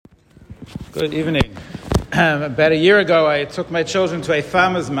Good evening. About a year ago, I took my children to a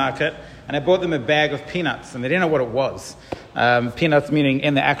farmer's market and I bought them a bag of peanuts, and they didn't know what it was. Peanuts meaning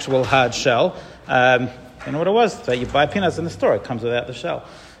in the actual hard shell. They didn't know what it was. So you buy peanuts in the store, it comes without the shell.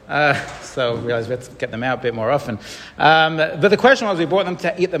 So we realized we had to get them out a bit more often. But the question was, we bought them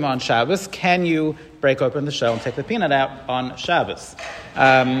to eat them on Shabbos. Can you break open the shell and take the peanut out on Shabbos?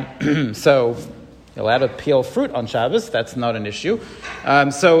 So you're allowed to peel fruit on Shabbos. That's not an issue.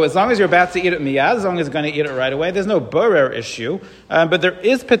 So as long as you're about to eat it miyaz, as long as you're going to eat it right away, there's no borer issue. But there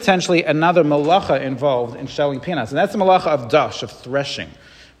is potentially another malacha involved in shelling peanuts, and that's the malacha of dash, of threshing.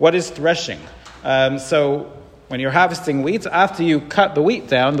 What is threshing? So when you're harvesting wheat, after you cut the wheat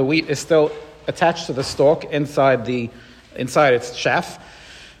down, the wheat is still attached to the stalk inside its chaff.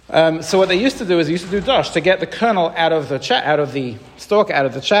 So what they used to do is do dash to get the kernel out of the stalk, out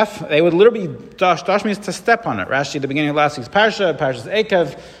of the chaff. They would literally dash. Dash means to step on it. Rashi at the beginning of last week's parasha's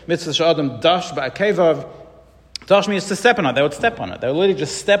Ekev, mitzvah she'adam dash ba'akevav. Dash means to step on it. They would step on it. They would literally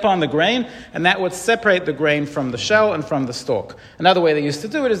just step on the grain, and that would separate the grain from the shell and from the stalk. Another way they used to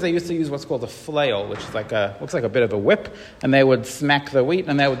do it is they used to use what's called a flail, which is looks like a bit of a whip, and they would smack the wheat,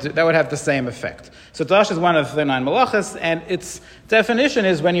 and that would have the same effect. So dash is one of the 9 malachas, and its definition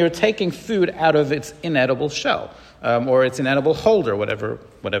is when you're taking food out of its inedible shell. Or its inedible holder, whatever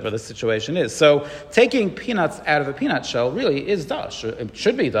the situation is. So taking peanuts out of the peanut shell really is dash. It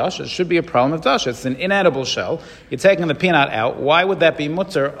should be dash. It should be a problem of dash. It's an inedible shell. You're taking the peanut out. Why would that be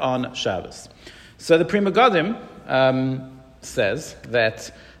mutter on Shabbos? So the Pri Megadim says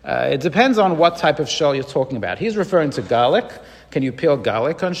that it depends on what type of shell you're talking about. He's referring to garlic. Can you peel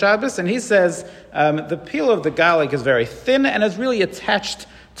garlic on Shabbos? And he says the peel of the garlic is very thin and is really attached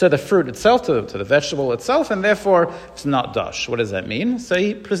to the fruit itself, to the vegetable itself, and therefore it's not dash. What does that mean?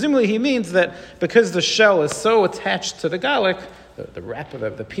 So presumably he means that because the shell is so attached to the garlic, the wrap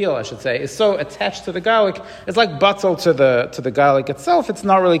of the peel, I should say, is so attached to the garlic, it's like bottle to the garlic itself. It's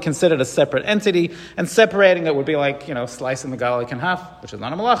not really considered a separate entity, and separating it would be like, slicing the garlic in half, which is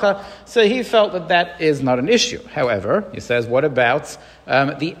not a malacha. So he felt that is not an issue. However, he says, what about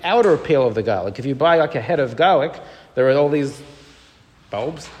the outer peel of the garlic? If you buy like a head of garlic, there are all these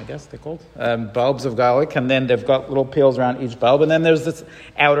bulbs, I guess they're called, bulbs of garlic, and then they've got little peels around each bulb, and then there's this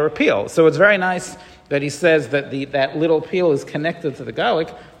outer peel. So it's very nice that he says that that little peel is connected to the garlic,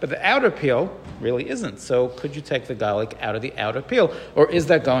 but the outer peel really isn't. So could you take the garlic out of the outer peel, or is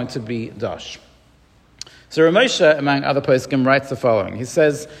that going to be dash? So Ramosha, among other poskim, writes the following. He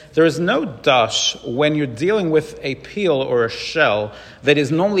says, there is no dash when you're dealing with a peel or a shell that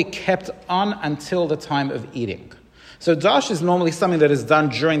is normally kept on until the time of eating. So dash is normally something that is done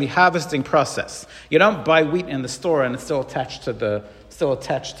during the harvesting process. You don't buy wheat in the store and it's still attached to the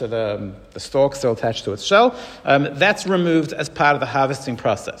stalk, still attached to its shell. That's removed as part of the harvesting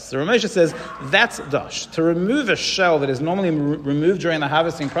process. So Ramosha says that's dash. To remove a shell that is normally removed during the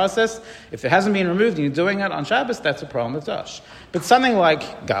harvesting process, if it hasn't been removed and you're doing it on Shabbos, that's a problem with dash. But something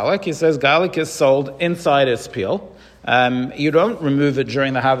like garlic, he says garlic is sold inside its peel. You don't remove it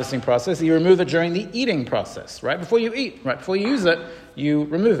during the harvesting process. You remove it during the eating process. Right before you eat, right before you use it, you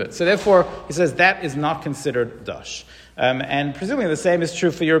remove it. So therefore, he says that is not considered dash. And presumably the same is true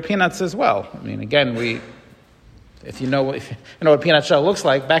for your peanuts as well. I mean, again, if you know what peanut shell looks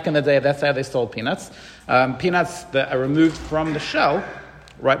like, back in the day, that's how they sold peanuts. Peanuts that are removed from the shell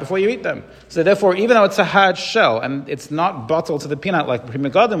right before you eat them. So therefore, even though it's a hard shell and it's not bottled to the peanut like Pri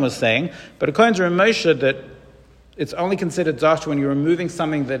Megadim was saying, but according to Ramosha, that it's only considered dash when you're removing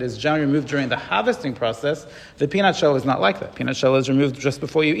something that is generally removed during the harvesting process. The peanut shell is not like that. Peanut shell is removed just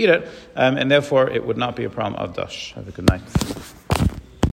before you eat it, and therefore it would not be a problem of dash. Have a good night.